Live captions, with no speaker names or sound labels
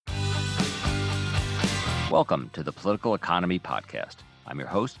Welcome to the Political Economy Podcast. I'm your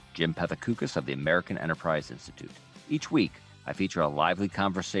host, Jim Pethokoukis of the American Enterprise Institute. Each week, I feature a lively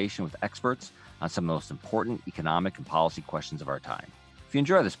conversation with experts on some of the most important economic and policy questions of our time. If you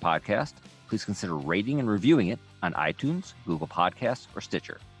enjoy this podcast, please consider rating and reviewing it on iTunes, Google Podcasts, or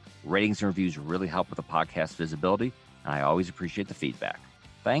Stitcher. Ratings and reviews really help with the podcast visibility, and I always appreciate the feedback.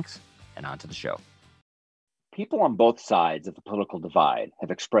 Thanks, and on to the show. People on both sides of the political divide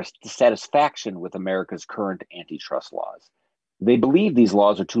have expressed dissatisfaction with America's current antitrust laws. They believe these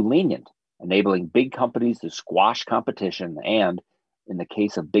laws are too lenient, enabling big companies to squash competition and, in the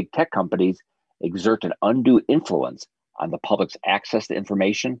case of big tech companies, exert an undue influence on the public's access to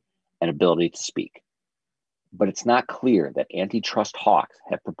information and ability to speak. But it's not clear that antitrust hawks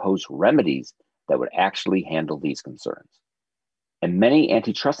have proposed remedies that would actually handle these concerns. And many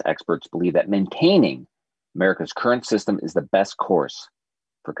antitrust experts believe that maintaining America's current system is the best course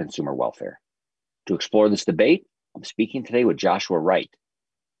for consumer welfare. To explore this debate, I'm speaking today with Joshua Wright.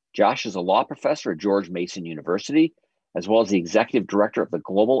 Josh is a law professor at George Mason University, as well as the executive director of the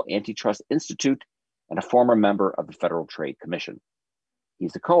Global Antitrust Institute and a former member of the Federal Trade Commission.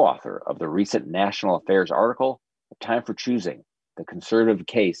 He's the co-author of the recent National Affairs article, A Time for Choosing, the Conservative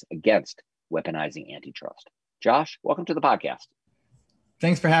Case Against Weaponizing Antitrust. Josh, welcome to the podcast.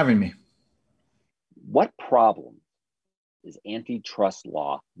 Thanks for having me. What problem is antitrust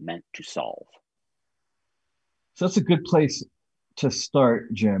law meant to solve? So that's a good place to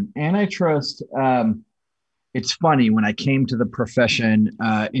start, Jim. Antitrust, it's funny, when I came to the profession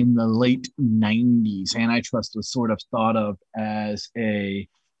in the late 90s, antitrust was sort of thought of as a,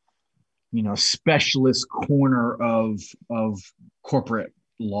 specialist corner of corporate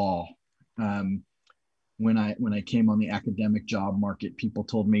law. When I came on the academic job market, people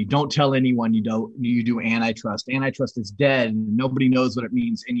told me, don't tell anyone you do antitrust. Antitrust is dead and nobody knows what it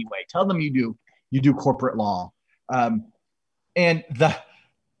means anyway. Tell them you do corporate law. And the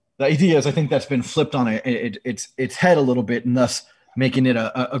idea is, I think that's been flipped on its head a little bit, and thus making it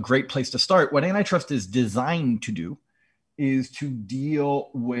a great place to start. What antitrust is designed to do is to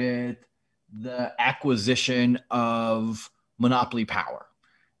deal with the acquisition of monopoly power.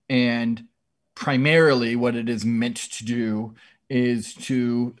 And primarily what it is meant to do is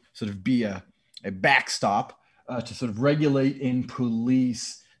to sort of be a backstop to sort of regulate and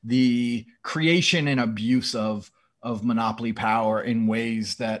police the creation and abuse of monopoly power in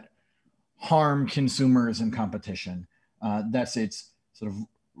ways that harm consumers and competition. That's its sort of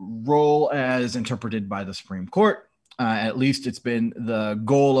role as interpreted by the Supreme Court. At least it's been the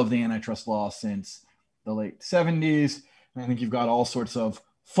goal of the antitrust law since the late 70s. And I think you've got all sorts of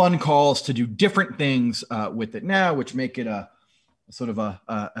fun calls to do different things with it now, which make it a sort of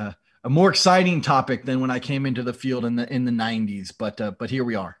a more exciting topic than when I came into the field in the 90s. But here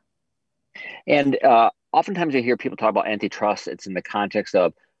we are. And oftentimes I hear people talk about antitrust. It's in the context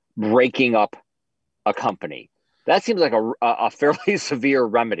of breaking up a company. That seems like a fairly severe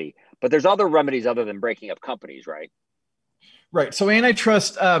remedy. But there's other remedies other than breaking up companies, right? Right. So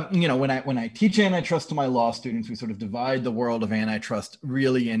antitrust, when I teach antitrust to my law students, we sort of divide the world of antitrust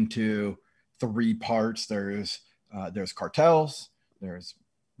really into three parts. There's cartels, there's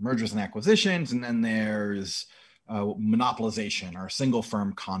mergers and acquisitions, and then there's monopolization or single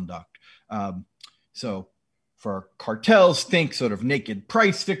firm conduct. So for cartels, think sort of naked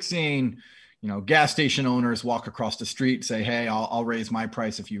price fixing. Gas station owners walk across the street, say, hey, I'll raise my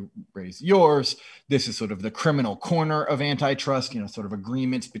price if you raise yours. This is sort of the criminal corner of antitrust, sort of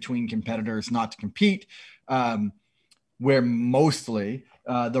agreements between competitors not to compete, where mostly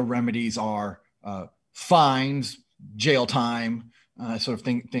the remedies are fines, jail time, sort of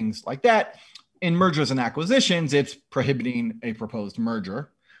things like that. In mergers and acquisitions, it's prohibiting a proposed merger.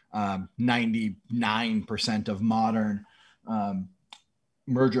 99% of modern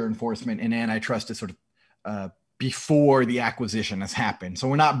merger enforcement and antitrust is sort of before the acquisition has happened. So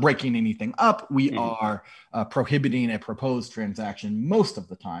we're not breaking anything up. We are prohibiting a proposed transaction most of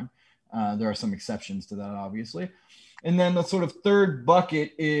the time. There are some exceptions to that, obviously. And then the sort of third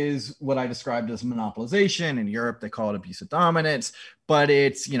bucket is what I described as monopolization. In Europe, they call it abuse of dominance, but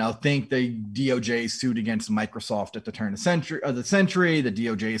it's, think the DOJ's suit against Microsoft at the turn of the century, the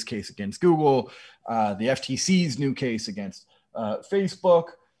DOJ's case against Google, the FTC's new case against Facebook.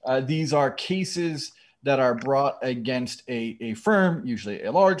 These are cases that are brought against a firm, usually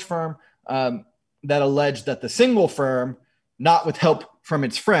a large firm, that allege that the single firm, not with help from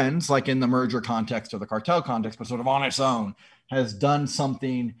its friends, like in the merger context or the cartel context, but sort of on its own, has done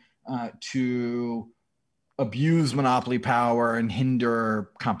something to abuse monopoly power and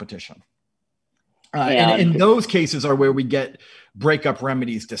hinder competition. And And those cases are where we get breakup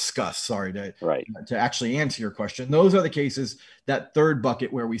remedies discussed. Sorry right. to actually answer your question. Those are the cases, that third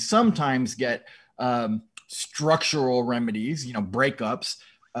bucket, where we sometimes get structural remedies, breakups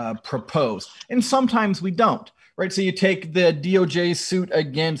proposed, and sometimes we don't. Right. So you take the DOJ suit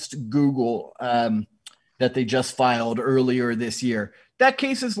against Google that they just filed earlier this year. That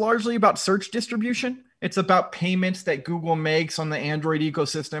case is largely about search distribution. It's about payments that Google makes on the Android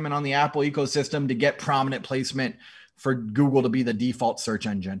ecosystem and on the Apple ecosystem to get prominent placement for Google to be the default search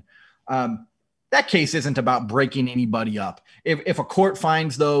engine. That case isn't about breaking anybody up. If a court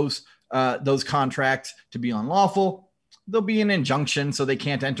finds those contracts to be unlawful, there'll be an injunction so they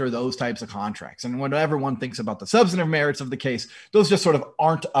can't enter those types of contracts. And whatever one thinks about the substantive merits of the case, those just sort of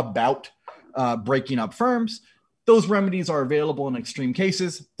aren't about breaking up firms. Those remedies are available in extreme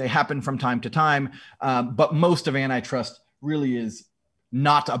cases. They happen from time to time, but most of antitrust really is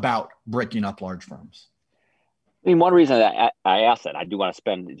not about breaking up large firms. I mean, one reason that I asked that, I do want to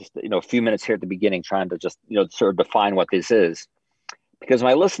spend just a few minutes here at the beginning trying to just sort of define what this is, because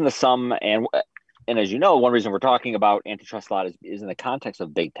when I listen to some, and as you know, one reason we're talking about antitrust law is in the context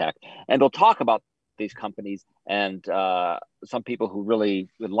of big tech, and they'll talk about these companies and some people who really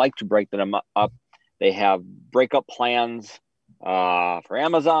would like to break them up. They have breakup plans for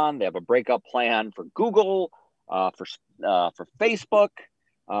Amazon. They have a breakup plan for Google, for Facebook.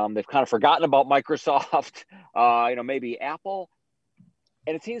 They've kind of forgotten about Microsoft, maybe Apple.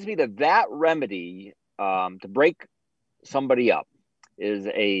 And it seems to me that remedy to break somebody up is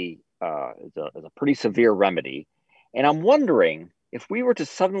a pretty severe remedy. And I'm wondering if we were to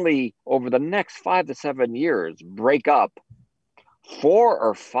suddenly, over the next 5 to 7 years, break up 4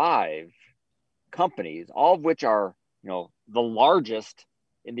 or 5 companies, all of which are, the largest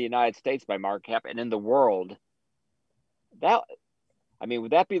in the United States by market cap and in the world,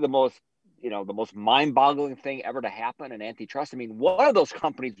 would that be the most mind-boggling thing ever to happen in antitrust? I mean, one of those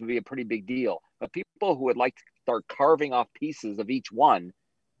companies would be a pretty big deal, but people who would like to start carving off pieces of each one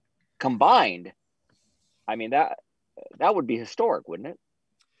combined, I mean, that would be historic, wouldn't it?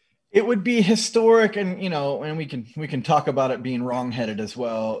 It would be historic, and and we can talk about it being wrongheaded as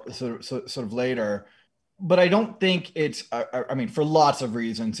well, sort of later. But I don't think it's. I mean, for lots of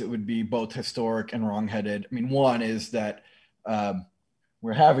reasons, it would be both historic and wrongheaded. I mean, one is that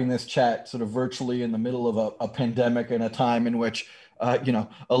we're having this chat sort of virtually in the middle of a pandemic, and a time in which a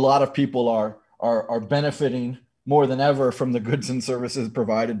lot of people are benefiting more than ever from the goods and services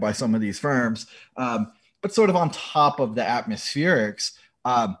provided by some of these firms. But sort of on top of the atmospherics,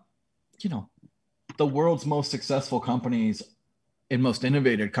 the world's most successful companies and most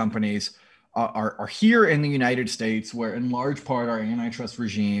innovative companies are here in the United States, where in large part our antitrust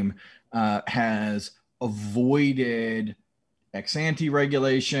regime has avoided ex-ante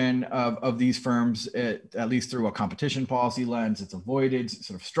regulation of these firms, at least through a competition policy lens. It's avoided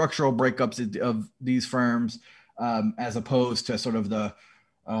sort of structural breakups of these firms, as opposed to sort of the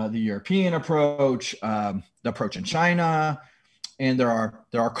European approach, the approach in China. And there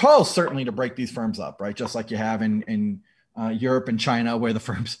are calls certainly to break these firms up, right? Just like you have in Europe and China, where the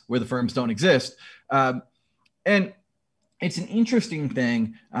firms don't exist. And it's an interesting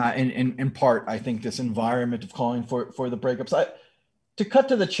thing, in part, I think, this environment of calling for the breakups. To cut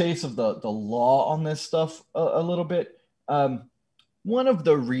to the chase of the law on this stuff a little bit, one of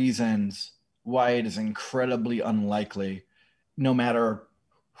the reasons why it is incredibly unlikely, no matter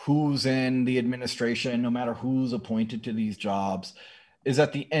who's in the administration, no matter who's appointed to these jobs, is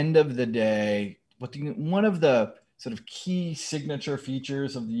at the end of the day, one of the sort of key signature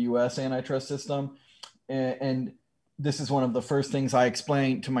features of the U.S. antitrust system, and this is one of the first things I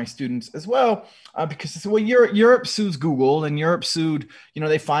explain to my students as well, because Europe sues Google, and Europe sued,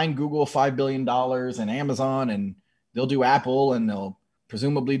 they fined Google $5 billion, and Amazon, and they'll do Apple, and they'll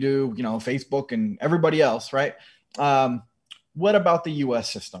presumably do, Facebook and everybody else, right? What about the U.S.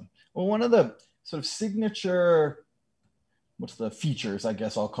 system? Well, one of the sort of signature, what's the features, I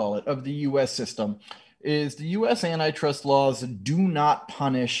guess I'll call it, of the U.S. system is the U.S. antitrust laws do not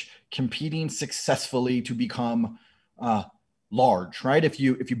punish competing successfully to become large, right? If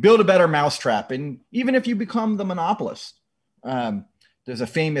you build a better mousetrap, and even if you become the monopolist, there's a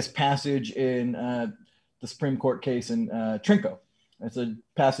famous passage in the Supreme Court case in Trinco. It's a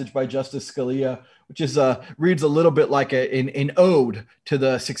passage by Justice Scalia, which is reads a little bit like an ode to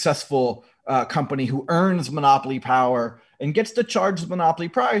the successful company who earns monopoly power and gets to charge the monopoly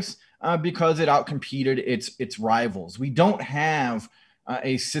price because it outcompeted its rivals. We don't have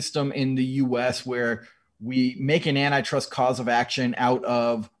a system in the U.S. where we make an antitrust cause of action out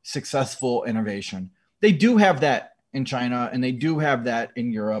of successful innovation. They do have that in China, and they do have that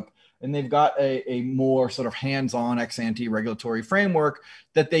in Europe. and they've got a more sort of hands-on ex-ante regulatory framework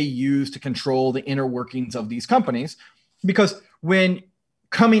that they use to control the inner workings of these companies. Because when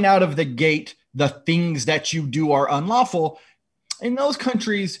coming out of the gate, the things that you do are unlawful, in those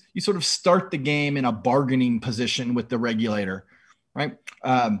countries, you sort of start the game in a bargaining position with the regulator, right?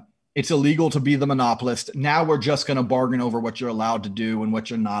 It's illegal to be the monopolist. Now we're just going to bargain over what you're allowed to do and what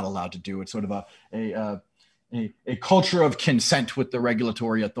you're not allowed to do. It's sort of a culture of consent with the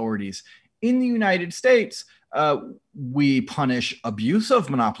regulatory authorities. In the United States, we punish abuse of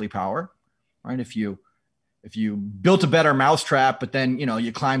monopoly power, right? If you built a better mousetrap, but then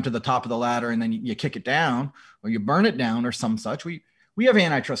you climb to the top of the ladder and then you kick it down or you burn it down or some such, we have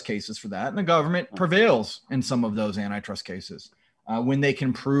antitrust cases for that, and the government prevails in some of those antitrust cases when they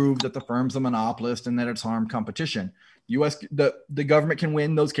can prove that the firm's a monopolist and that it's harmed competition. The government can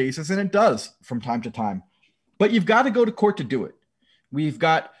win those cases, and it does from time to time. But you've got to go to court to do it. We've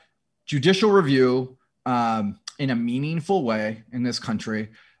got judicial review in a meaningful way in this country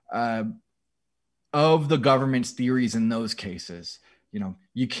of the government's theories in those cases.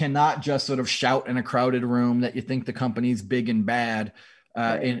 You cannot just sort of shout in a crowded room that you think the company's big and bad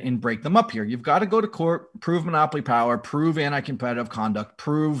and break them up here. You've got to go to court, prove monopoly power, prove anti-competitive conduct,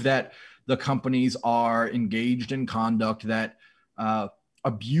 prove that the companies are engaged in conduct that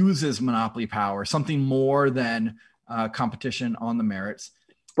abuses monopoly power, something more than competition on the merits.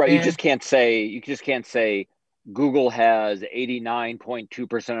 Right. And you just can't say Google has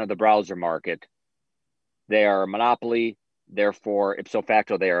 89.2% of the browser market. They are a monopoly. Therefore, ipso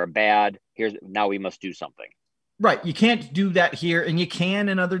facto, they are bad. Now we must do something. Right. You can't do that here, and you can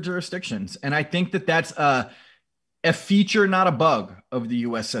in other jurisdictions. And I think that that's a feature, not a bug, of the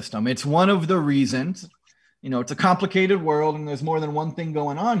U.S. system. It's one of the reasons, it's a complicated world and there's more than one thing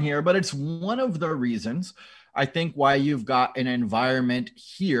going on here, but it's one of the reasons I think why you've got an environment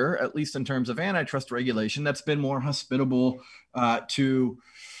here, at least in terms of antitrust regulation, that's been more hospitable to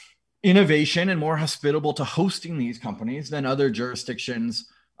innovation and more hospitable to hosting these companies than other jurisdictions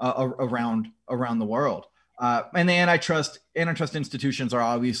around the world. And the antitrust institutions are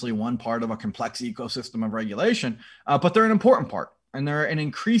obviously one part of a complex ecosystem of regulation, but they're an important part, and they're an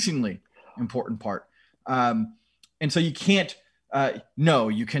increasingly important part. And so you can't,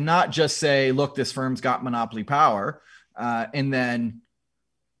 you cannot just say, look, this firm's got monopoly power, and then,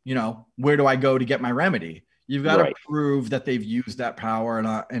 where do I go to get my remedy? You've got to prove that they've used that power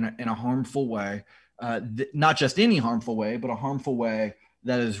in a harmful way, not just any harmful way, but a harmful way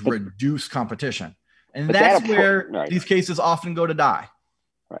that has reduced competition. And that's where these cases often go to die.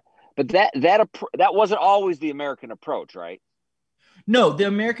 Right. But that wasn't always the American approach, right? No, the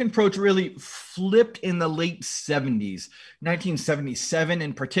American approach really flipped in the late 70s, 1977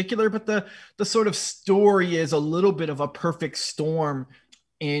 in particular. But the sort of story is a little bit of a perfect storm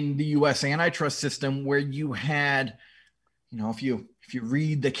in the U.S. antitrust system, where you had, if you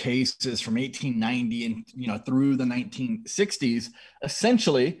read the cases from 1890 and through the 1960s,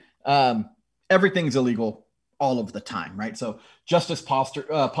 essentially everything's illegal all of the time, right? So Justice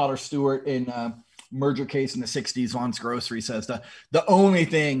Potter Stewart in merger case in the 60s, Vaughn's Grocery, says the only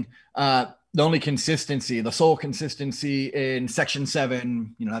thing, the only consistency, the sole consistency in Section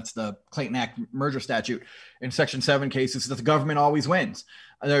 7, that's the Clayton Act merger statute, in Section 7 cases, that the government always wins.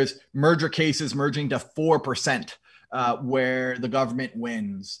 There's merger cases merging to 4% where the government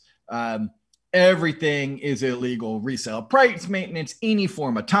wins. Everything is illegal: resale, price maintenance, any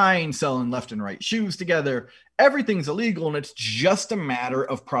form of tying, selling left and right shoes together. Everything's illegal, and it's just a matter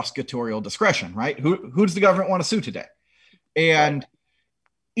of prosecutorial discretion, right? Who does the government want to sue today? And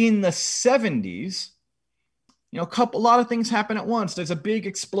in the 70s, a lot of things happen at once. There's a big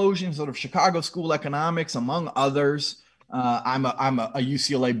explosion, sort of Chicago School economics, among others. I'm a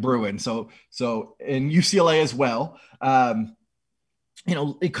UCLA Bruin, so in UCLA as well.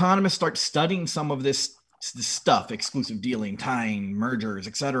 Economists start studying some of this stuff, exclusive dealing, tying, mergers,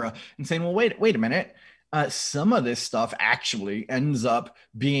 et cetera, and saying, well, wait a minute. Some of this stuff actually ends up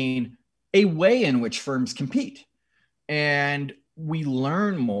being a way in which firms compete. And we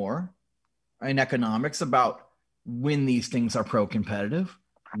learn more in economics about when these things are pro-competitive,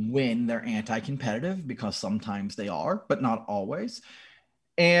 when they're anti-competitive, because sometimes they are, but not always.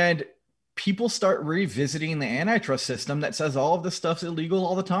 And people start revisiting the antitrust system that says all of this stuff's illegal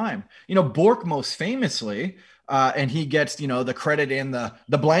all the time. Bork most famously, and he gets, the credit and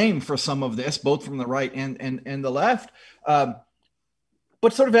the blame for some of this, both from the right and the left.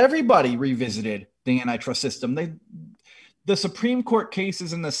 But sort of everybody revisited the antitrust system. The Supreme Court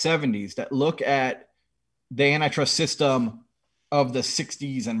cases in the 70s that look at the antitrust system of the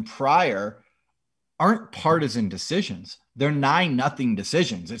 60s and prior aren't partisan decisions. they're 9-0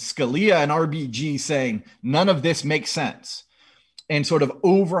 decisions. It's Scalia and RBG saying none of this makes sense, and sort of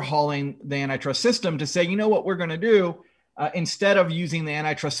overhauling the antitrust system to say, you know what we're going to do? Instead of using the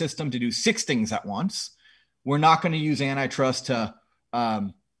antitrust system to do 6 things at once, we're not going to use antitrust to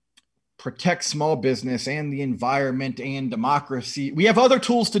protect small business and the environment and democracy. We have other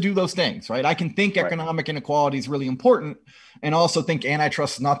tools to do those things, right? I can think economic inequality is really important and also think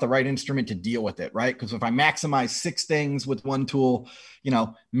antitrust is not the right instrument to deal with it, right? Because if I maximize 6 things with one tool,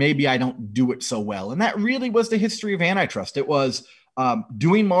 maybe I don't do it so well. And that really was the history of antitrust. It was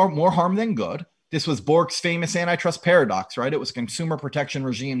doing more harm than good. This was Bork's famous antitrust paradox, right? It was a consumer protection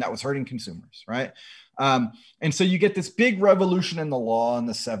regime that was hurting consumers, right? And so you get this big revolution in the law in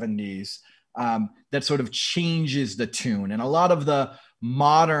the 70s that sort of changes the tune. And a lot of the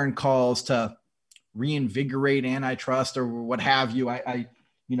modern calls to reinvigorate antitrust or what have you, I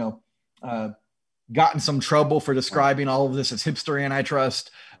got in some trouble for describing all of this as hipster antitrust.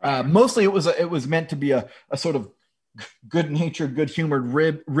 Mostly it was meant to be a sort of good-natured,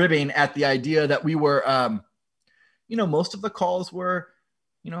 good-humored ribbing at the idea that we were, most of the calls were,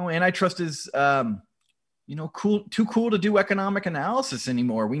 antitrust is, too cool to do economic analysis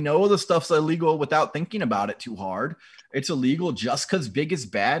anymore. We know the stuff's illegal without thinking about it too hard. It's illegal just because big is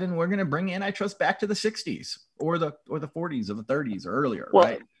bad, and we're going to bring antitrust back to the 60s or the 40s or the 30s or earlier,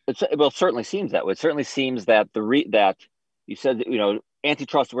 right? It certainly seems that way. It certainly seems that that you said that,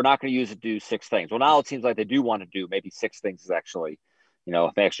 antitrust, we're not going to use it to do 6 things. Well, now it seems like they do want to do maybe 6 things is actually,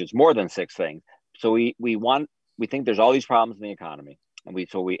 if actually it's more than 6 things. So we think there's all these problems in the economy, and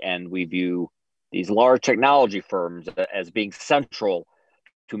we view these large technology firms as being central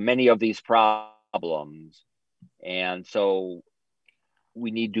to many of these problems. And so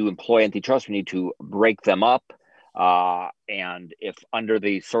we need to employ antitrust. We need to break them up. And if under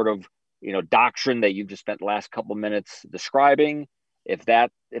the sort of, doctrine that you've just spent the last couple of minutes describing, if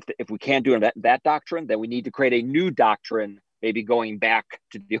we can't do that doctrine, then we need to create a new doctrine, maybe going back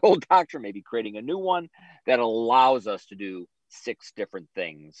to the old doctrine, maybe creating a new one that allows us to do 6 different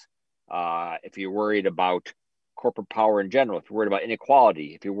things. If you're worried about corporate power in general, if you're worried about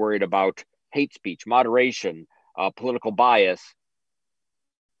inequality, if you're worried about hate speech, moderation, political bias,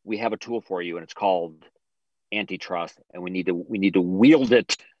 we have a tool for you, and it's called antitrust, and we need to wield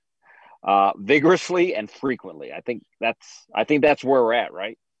it vigorously and frequently. I think that's where we're at,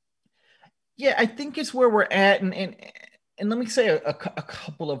 right? Yeah, I think it's where we're at, and let me say a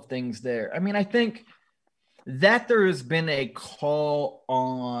couple of things there. I mean, I think that there has been a call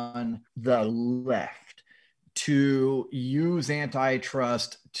on the left to use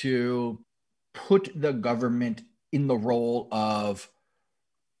antitrust to put the government in the role of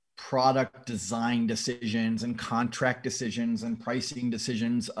product design decisions and contract decisions and pricing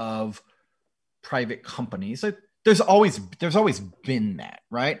decisions of private companies. There's always been that,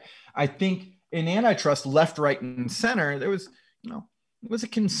 right? I think in antitrust, left, right, and center, there was a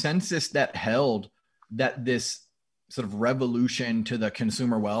consensus that held that this sort of revolution to the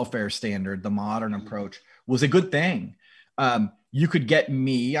consumer welfare standard, the modern approach, was a good thing. You could get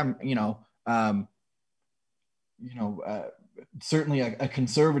me, certainly a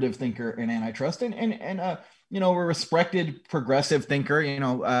conservative thinker in antitrust, and a respected progressive thinker. You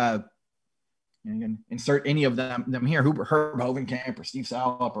can insert any of them here, Herb Hovenkamp or Steve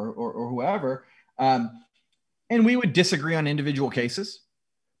Salop or whoever, and we would disagree on individual cases,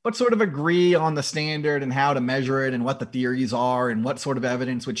 but sort of agree on the standard and how to measure it and what the theories are and what sort of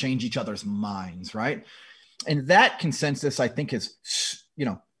evidence would change each other's minds, right? And that consensus, I think, is,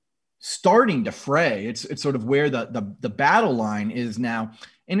 starting to fray. It's sort of where the battle line is now.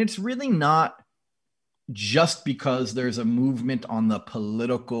 And it's really not just because there's a movement on the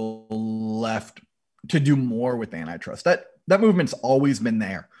political left to do more with antitrust. That movement's always been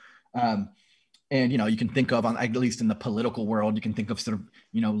there. And, you can think of, at least in the political world, you can think of sort of,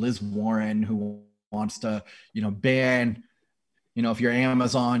 Liz Warren, who wants to, ban, if you're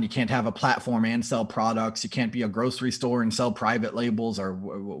Amazon, you can't have a platform and sell products. You can't be a grocery store and sell private labels or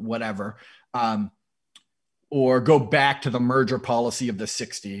whatever. Or go back to the merger policy of the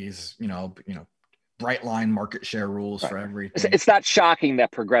 60s, bright line market share rules for everything. It's not shocking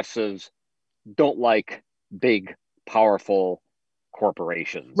that progressives don't like big, powerful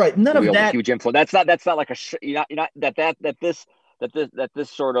corporations, right? None of that huge influence. That's not like that this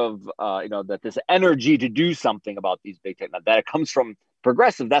sort of that this energy to do something about these big tech, that it comes from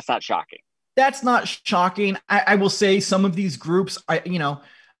progressive. That's not shocking. That's not shocking. I will say some of these groups,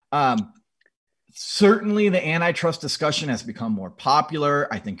 certainly the antitrust discussion has become more popular.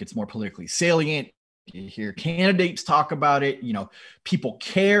 I think it's more politically salient. You hear candidates talk about it. People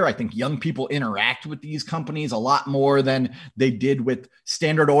care. I think young people interact with these companies a lot more than they did with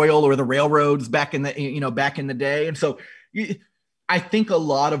Standard Oil or the railroads back in the day. And so I think a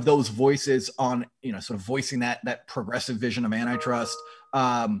lot of those voices on, sort of voicing that progressive vision of antitrust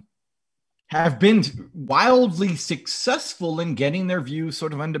have been wildly successful in getting their views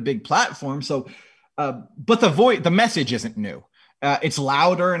sort of onto big platforms. So, but the message isn't new. It's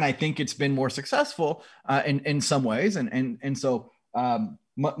louder, and I think it's been more successful in some ways. And so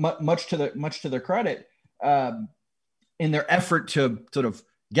much to their credit, in their effort to sort of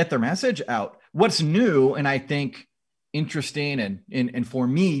get their message out. What's new, and I think interesting and for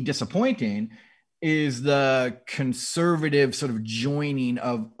me disappointing, is the conservative sort of joining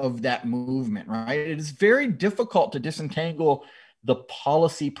of that movement, right? It is very difficult to disentangle the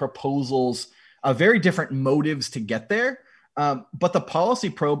policy proposals, very different motives to get there. But the policy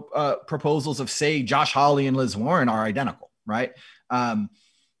proposals of, say, Josh Hawley and Liz Warren are identical, right?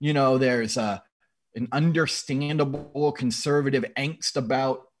 There's an understandable conservative angst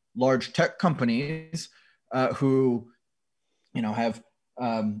about large tech companies who, have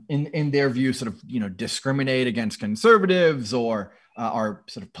in their view sort of, discriminate against conservatives or are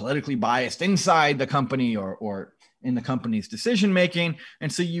sort of politically biased inside the company or in the company's decision making.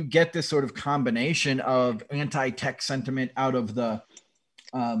 And so you get this sort of combination of anti-tech sentiment out of the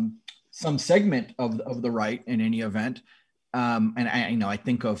some segment of the right in any event. And I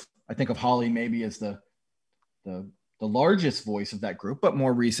think of Hawley maybe as the largest voice of that group, but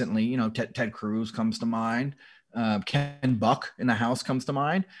more recently, Ted Cruz comes to mind. Ken Buck in the House comes to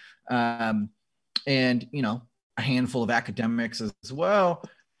mind, and a handful of academics as well.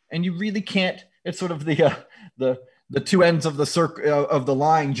 And you really can't. It's sort of the two ends of the circle of the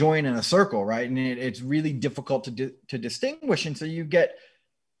line join in a circle, right? And it's really difficult to distinguish. And so you get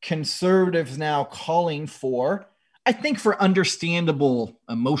conservatives now calling for, I think, for understandable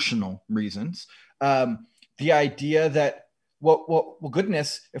emotional reasons, the idea that well,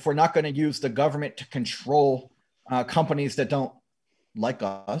 goodness, if we're not going to use the government to control companies that don't like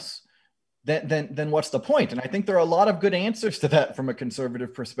us, then what's the point? And I think there are a lot of good answers to that from a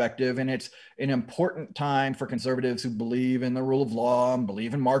conservative perspective. And it's an important time for conservatives who believe in the rule of law and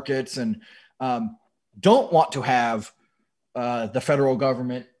believe in markets and don't want to have the federal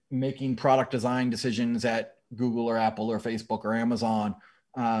government making product design decisions at Google or Apple or Facebook or Amazon.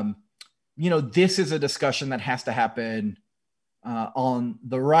 This is a discussion that has to happen on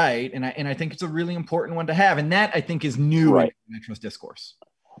the right, and I think it's a really important one to have, and that I think is new in antitrust discourse.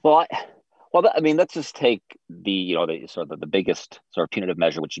 Well, let's just take the sort of the biggest sort of punitive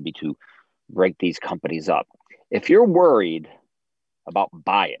measure, which would be to break these companies up. If you're worried about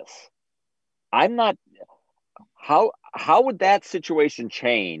bias, I'm not. How would that situation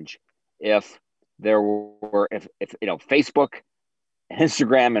change if there were if Facebook,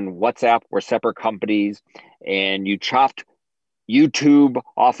 Instagram, and WhatsApp were separate companies, and you chopped YouTube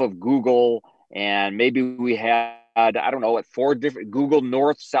off of Google, and maybe we had, I don't know, 4 different Google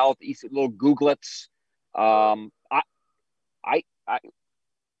North, South, East, little Googlets.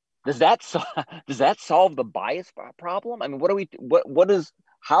 Does that solve the bias problem? I mean, what is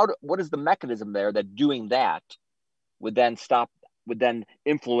the mechanism there that doing that would then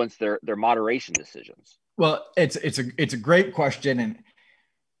influence their moderation decisions? Well, it's a great question, and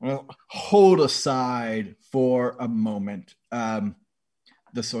I'll hold aside for a moment the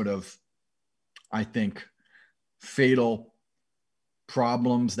sort of, I think, fatal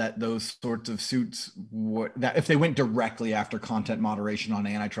problems that those sorts of suits that if they went directly after content moderation on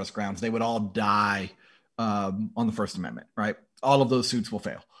antitrust grounds, they would all die on the First Amendment, right? All of those suits will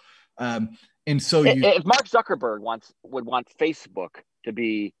fail. And so if Mark Zuckerberg would want Facebook to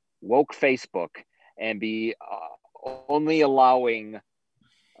be woke Facebook and be only allowing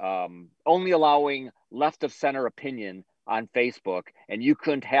left of center opinion on Facebook, and you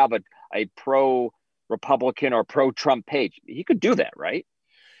couldn't have a pro Republican or pro Trump page, he could do that, right?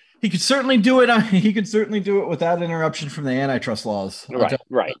 He could certainly do it. He could certainly do it without interruption from the antitrust laws.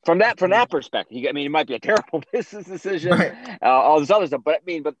 Right. From that perspective, it might be a terrible business decision, right. All this other stuff, but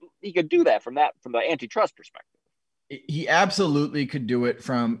he could do that from the antitrust perspective. He absolutely could do it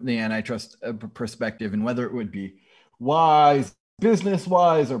from the antitrust perspective, and whether it would be wise, business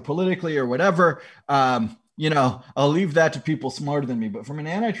wise, or politically, or whatever, I'll leave that to people smarter than me. But from an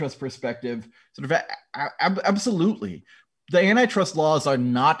antitrust perspective, sort of absolutely. The antitrust laws are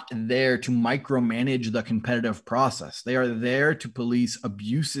not there to micromanage the competitive process. They are there to police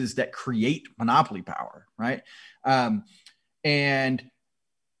abuses that create monopoly power, right? And,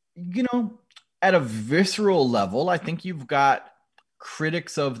 at a visceral level, I think you've got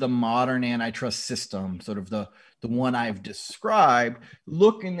critics of the modern antitrust system, sort of the one I've described,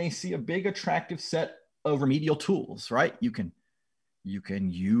 look and they see a big attractive set of remedial tools, right? You can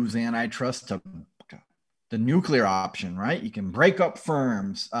use antitrust to the nuclear option, right? You can break up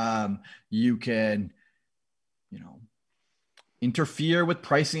firms. You can, interfere with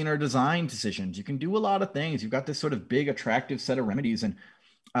pricing or design decisions. You can do a lot of things. You've got this sort of big attractive set of remedies. And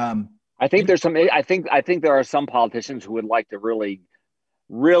I think there are some politicians who would like to really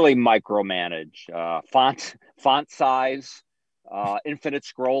micromanage font size, infinite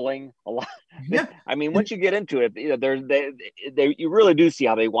scrolling. A lot. Yeah. I mean, once you get into it, you really do see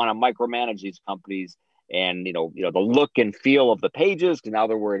how they want to micromanage these companies, and the look and feel of the pages. Because now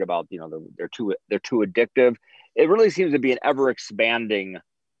they're worried about they're too addictive. It really seems to be an ever expanding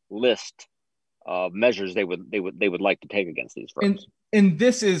list of measures they would like to take against these firms. And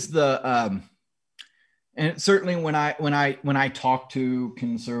this is the and certainly when I talk to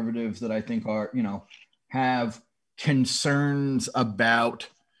conservatives that I think are have concerns about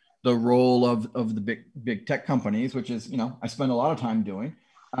the role of the big tech companies, which is I spend a lot of time doing.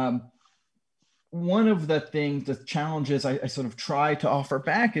 One of the challenges I sort of try to offer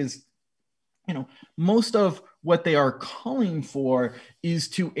back is, most of what they are calling for is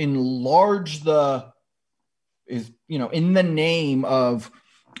to enlarge in the name of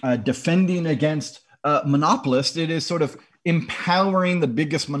defending against monopolists. It is sort of empowering the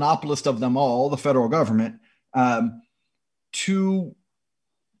biggest monopolist of them all, the federal government, to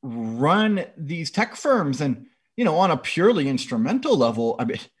run these tech firms. And, on a purely instrumental level, I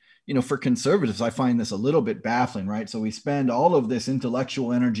mean, for conservatives, I find this a little bit baffling, right? So we spend all of this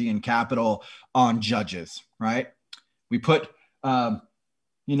intellectual energy and capital on judges, right? We put,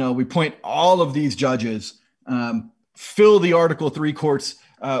 we point all of these judges, fill the Article 3 courts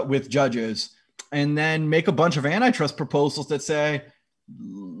with judges, and then make a bunch of antitrust proposals that say,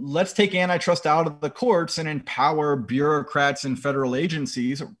 let's take antitrust out of the courts and empower bureaucrats and federal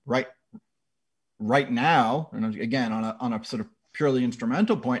agencies right now. And again, on a sort of purely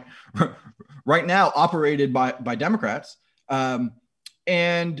instrumental point, right now operated by Democrats,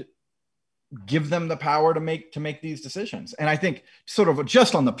 and give them the power to make these decisions. And I think sort of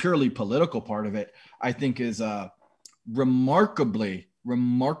just on the purely political part of it, I think is remarkably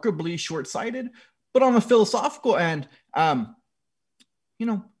short-sighted. But on the philosophical end,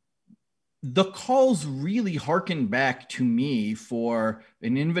 the calls really harken back to me for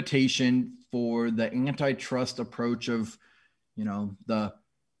an invitation for the antitrust approach of the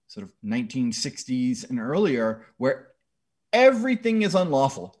sort of 1960s and earlier, where everything is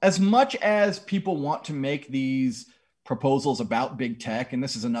unlawful. As much as people want to make these proposals about big tech, and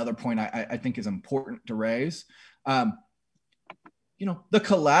this is another point I think is important to raise, the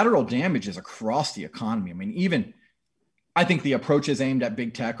collateral damages across the economy. I mean, I think the approaches aimed at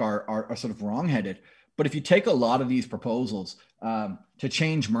big tech are sort of wrongheaded. But if you take a lot of these proposals to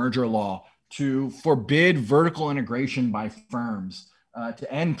change merger law, to forbid vertical integration by firms, to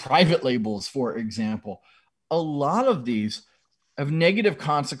end private labels, for example, a lot of these have negative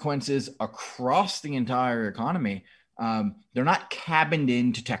consequences across the entire economy. They're not cabined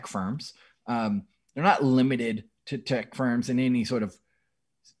into tech firms. They're not limited to tech firms in any sort of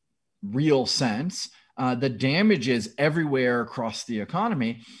real sense. The damage is everywhere across the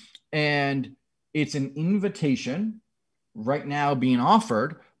economy. And it's an invitation right now being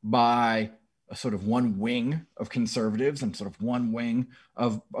offered by a sort of one wing of conservatives and sort of one wing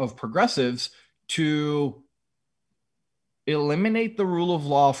of progressives to eliminate the rule of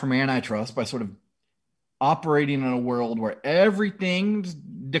law from antitrust by sort of operating in a world where everything's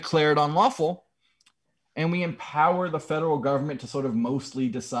declared unlawful, and we empower the federal government to sort of mostly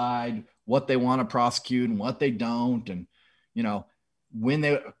decide what they want to prosecute and what they don't, and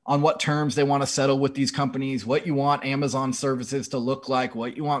on what terms they want to settle with these companies, what you want Amazon services to look like,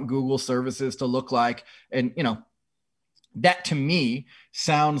 what you want Google services to look like. And, that to me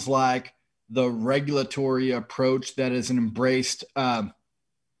sounds like the regulatory approach that is embraced.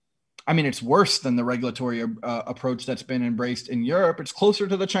 It's worse than the regulatory approach that's been embraced in Europe. It's closer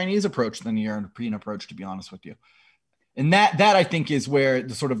to the Chinese approach than the European approach, to be honest with you. And that I think is where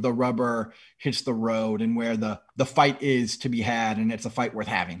the sort of the rubber hits the road, and where the fight is to be had, and it's a fight worth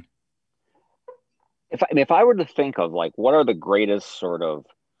having. If I were to think of like what are the greatest sort of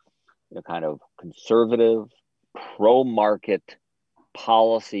kind of conservative pro-market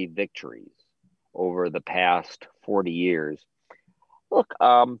policy victories over the past 40 years, look,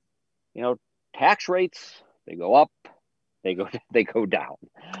 tax rates, they go up, they go down.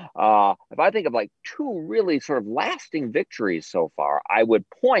 If I think of like two really sort of lasting victories so far, I would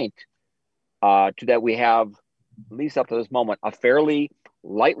point to that we have at least up to this moment, a fairly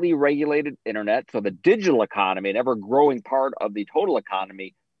lightly regulated internet. So the digital economy, an ever growing part of the total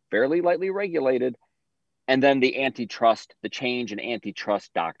economy, fairly lightly regulated. And then the antitrust, the change in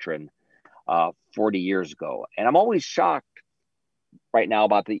antitrust doctrine 40 years ago. And I'm always shocked right now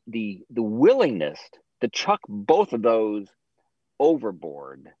about the willingness to chuck both of those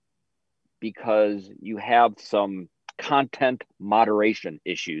overboard because you have some content moderation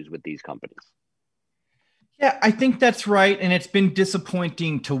issues with these companies. Yeah, I think that's right. And it's been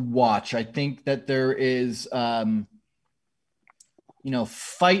disappointing to watch. I think that there is,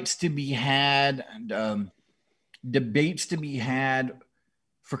 fights to be had and debates to be had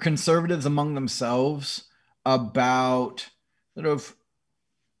for conservatives among themselves about sort of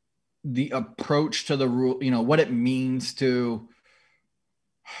the approach to the rule, what it means to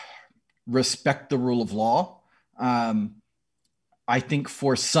respect the rule of law. I think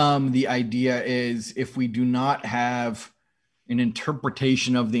for some, the idea is if we do not have an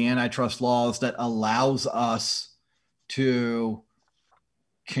interpretation of the antitrust laws that allows us to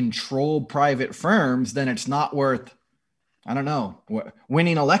control private firms, then it's not worth, I don't know,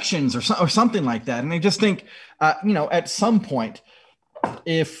 winning elections or something like that. And I just think, at some point,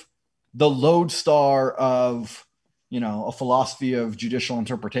 if the lodestar of, a philosophy of judicial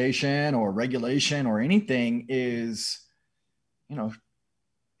interpretation or regulation or anything is,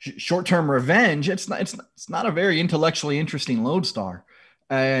 short-term revenge, it's not a very intellectually interesting lodestar.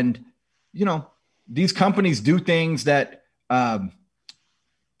 And, these companies do things that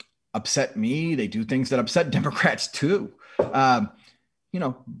upset me. They do things that upset Democrats too. But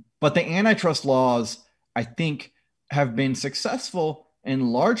the antitrust laws, I think, have been successful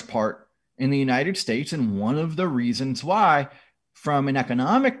in large part in the United States. And one of the reasons why, from an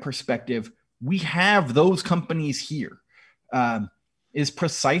economic perspective, we have those companies here is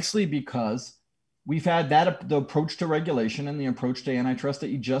precisely because we've had the approach to regulation and the approach to antitrust that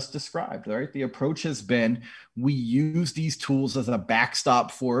you just described, right? The approach has been, we use these tools as a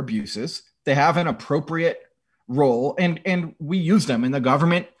backstop for abuses. They have an appropriate role and we use them, and the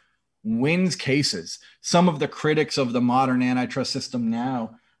government wins cases. Some of the critics of the modern antitrust system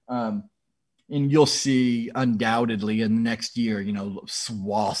now, and you'll see undoubtedly in the next year,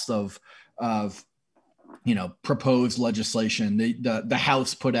 swaths of proposed legislation. The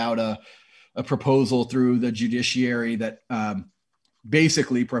House put out a proposal through the judiciary that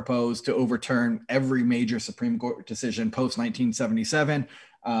basically proposed to overturn every major Supreme Court decision post 1977.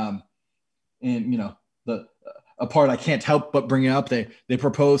 A part I can't help but bring up, they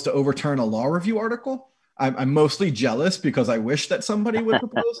proposed to overturn a law review article. I'm mostly jealous because I wish that somebody would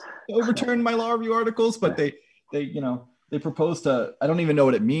propose to overturn my law review articles, but they proposed to, I don't even know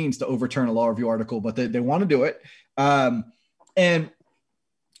what it means to overturn a law review article, but they want to do it. And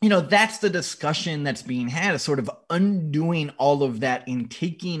that's the discussion that's being had, is sort of undoing all of that and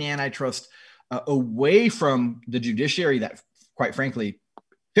taking antitrust away from the judiciary that, quite frankly,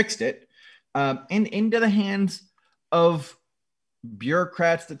 fixed it, and into the hands of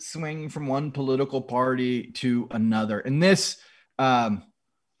bureaucrats that swing from one political party to another. And this,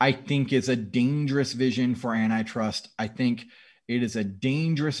 I think, is a dangerous vision for antitrust. I think it is a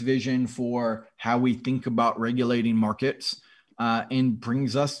dangerous vision for how we think about regulating markets, and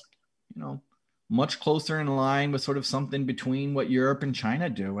brings us, much closer in line with sort of something between what Europe and China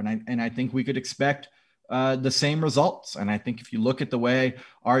do. And I think we could expect the same results. And I think if you look at the way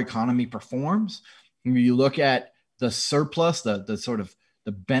our economy performs, you look at the surplus, the sort of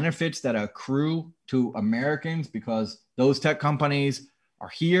the benefits that accrue to Americans because those tech companies are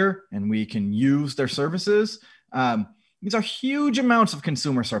here and we can use their services. These are huge amounts of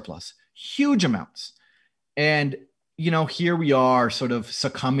consumer surplus, huge amounts. And, here we are sort of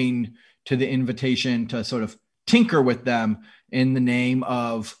succumbing to the invitation to sort of tinker with them in the name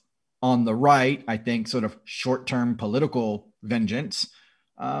of, on the right, I think, sort of short-term political vengeance,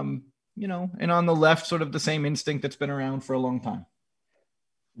 and on the left, sort of the same instinct that's been around for a long time.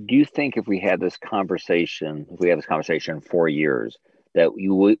 Do you think if we had this conversation, in 4 years, that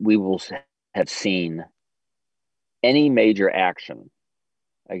we will have seen any major action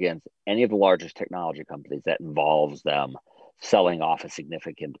against any of the largest technology companies that involves them selling off a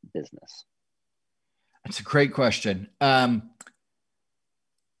significant business? That's a great question. I'd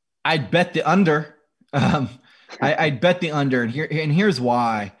bet the under. I'd bet the under, and here's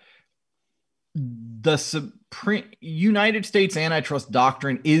why. The United States antitrust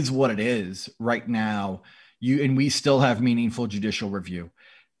doctrine is what it is right now. And we still have meaningful judicial review.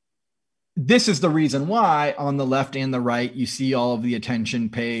 This is the reason why on the left and the right, you see all of the attention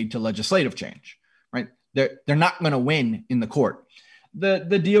paid to legislative change, right? They're not going to win in the court. The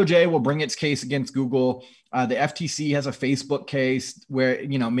DOJ will bring its case against Google. The FTC has a Facebook case where,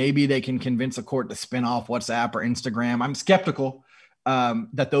 maybe they can convince a court to spin off WhatsApp or Instagram. I'm skeptical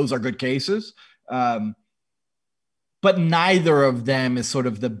that those are good cases. But neither of them is sort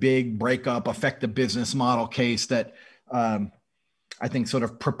of the big breakup, affect the business model case that I think sort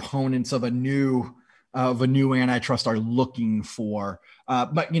of proponents of a new antitrust are looking for.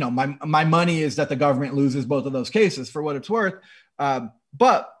 But my money is that the government loses both of those cases for what it's worth.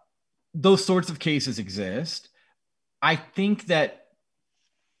 But those sorts of cases exist. I think that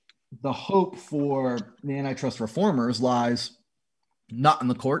the hope for the antitrust reformers lies not in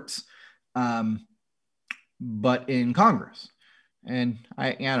the courts, but in Congress. And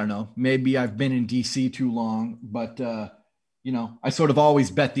I don't know, maybe I've been in DC too long, but I sort of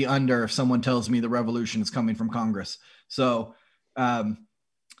always bet the under if someone tells me the revolution is coming from Congress. So I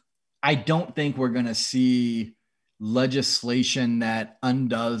don't think we're going to see legislation that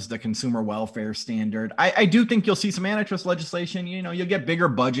undoes the consumer welfare standard. I do think you'll see some antitrust legislation. You'll get bigger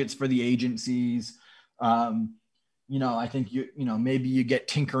budgets for the agencies. I think maybe you get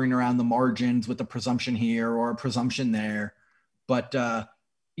tinkering around the margins with a presumption here or a presumption there. But, I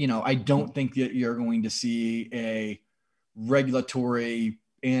don't think that you're going to see a regulatory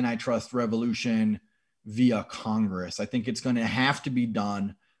antitrust revolution via Congress. I think it's going to have to be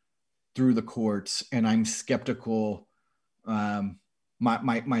done through the courts. And I'm skeptical.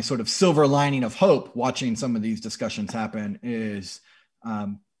 My sort of silver lining of hope watching some of these discussions happen is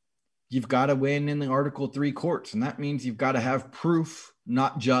you've got to win in the Article 3 courts. And that means you've got to have proof,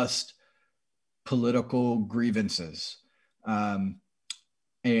 not just political grievances. I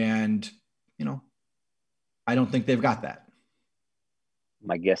don't think they've got that.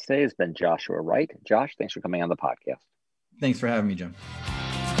 My guest today has been Joshua Wright. Josh, thanks for coming on the podcast. Thanks for having me, Jim.